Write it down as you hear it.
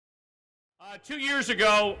2 years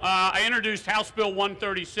ago, I introduced House Bill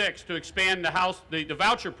 136 to expand the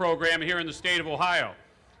voucher program here in the state of Ohio.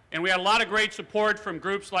 And we had a lot of great support from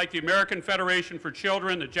groups like the American Federation for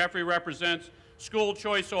Children that Jeffrey represents, School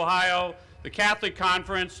Choice Ohio, the Catholic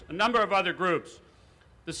Conference, a number of other groups.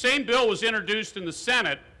 The same bill was introduced in the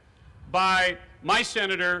Senate by my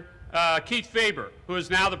Senator, Keith Faber, who is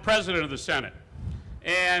now the President of the Senate.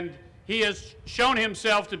 And he has shown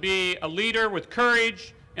himself to be a leader with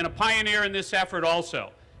courage and a pioneer in this effort also.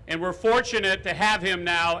 And we're fortunate to have him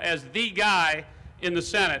now as the guy in the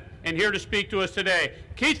Senate and here to speak to us today.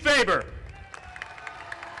 Keith Faber.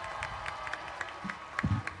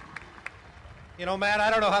 You know, Matt, I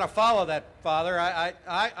don't know how to follow that, Father.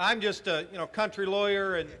 I'm just a country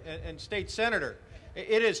lawyer and state senator.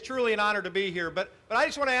 It is truly an honor to be here, but I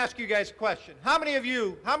just want to ask you guys a question. How many of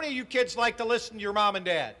you kids like to listen to your mom and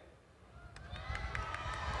dad?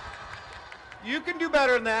 You can do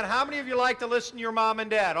better than that. How many of you like to listen to your mom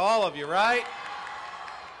and dad? All of you, right?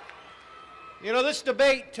 You know, this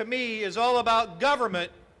debate to me is all about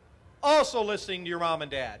government also listening to your mom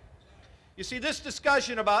and dad. You see, this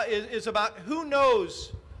discussion is about who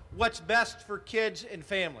knows what's best for kids and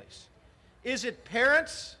families. Is it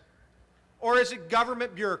parents or is it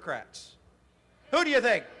government bureaucrats? Who do you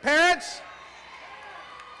think? Parents?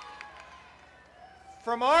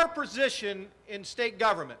 From our position in state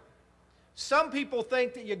government, some people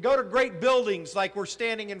think that you go to great buildings like we're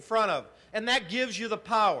standing in front of, and that gives you the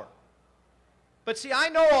power. But see, I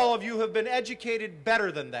know all of you have been educated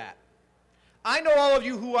better than that. I know all of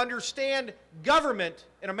you who understand government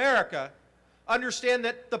in America understand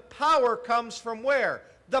that the power comes from where?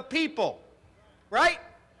 The people, right?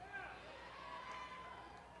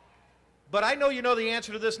 But I know you know the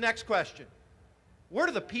answer to this next question. Where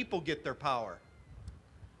do the people get their power?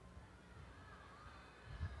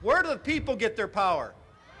 Where do the people get their power?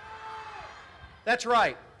 That's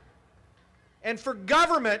right. And for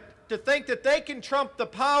government to think that they can trump the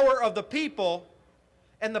power of the people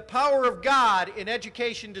and the power of God in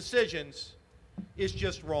education decisions is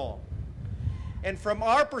just wrong. And from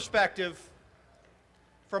our perspective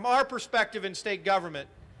in state government,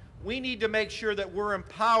 we need to make sure that we're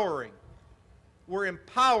empowering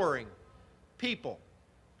people,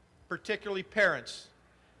 particularly parents,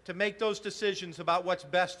 to make those decisions about what's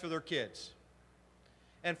best for their kids.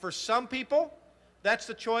 And for some people, that's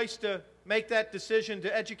the choice to make that decision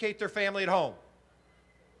to educate their family at home.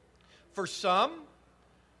 For some,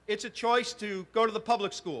 it's a choice to go to the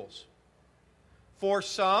public schools. For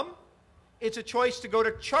some, it's a choice to go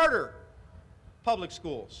to charter public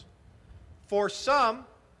schools. For some,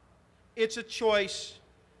 it's a choice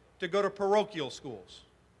to go to parochial schools.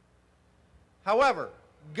 However,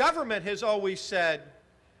 government has always said,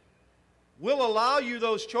 we'll allow you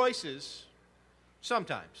those choices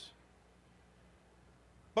sometimes.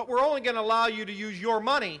 But we're only going to allow you to use your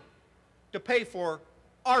money to pay for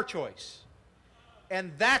our choice.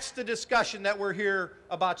 And that's the discussion that we're here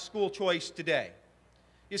about school choice today.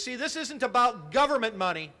 You see, this isn't about government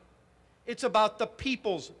money, it's about the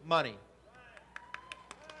people's money.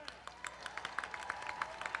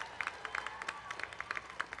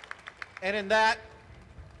 And in that,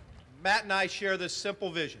 Matt and I share this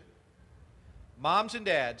simple vision. Moms and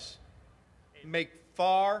dads make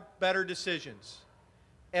far better decisions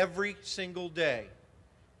every single day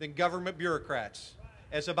than government bureaucrats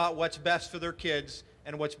as about what's best for their kids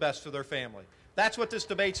and what's best for their family. That's what this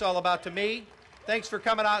debate's all about to me. Thanks for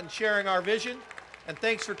coming out and sharing our vision, and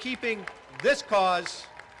thanks for keeping this cause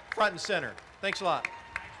front and center. Thanks a lot.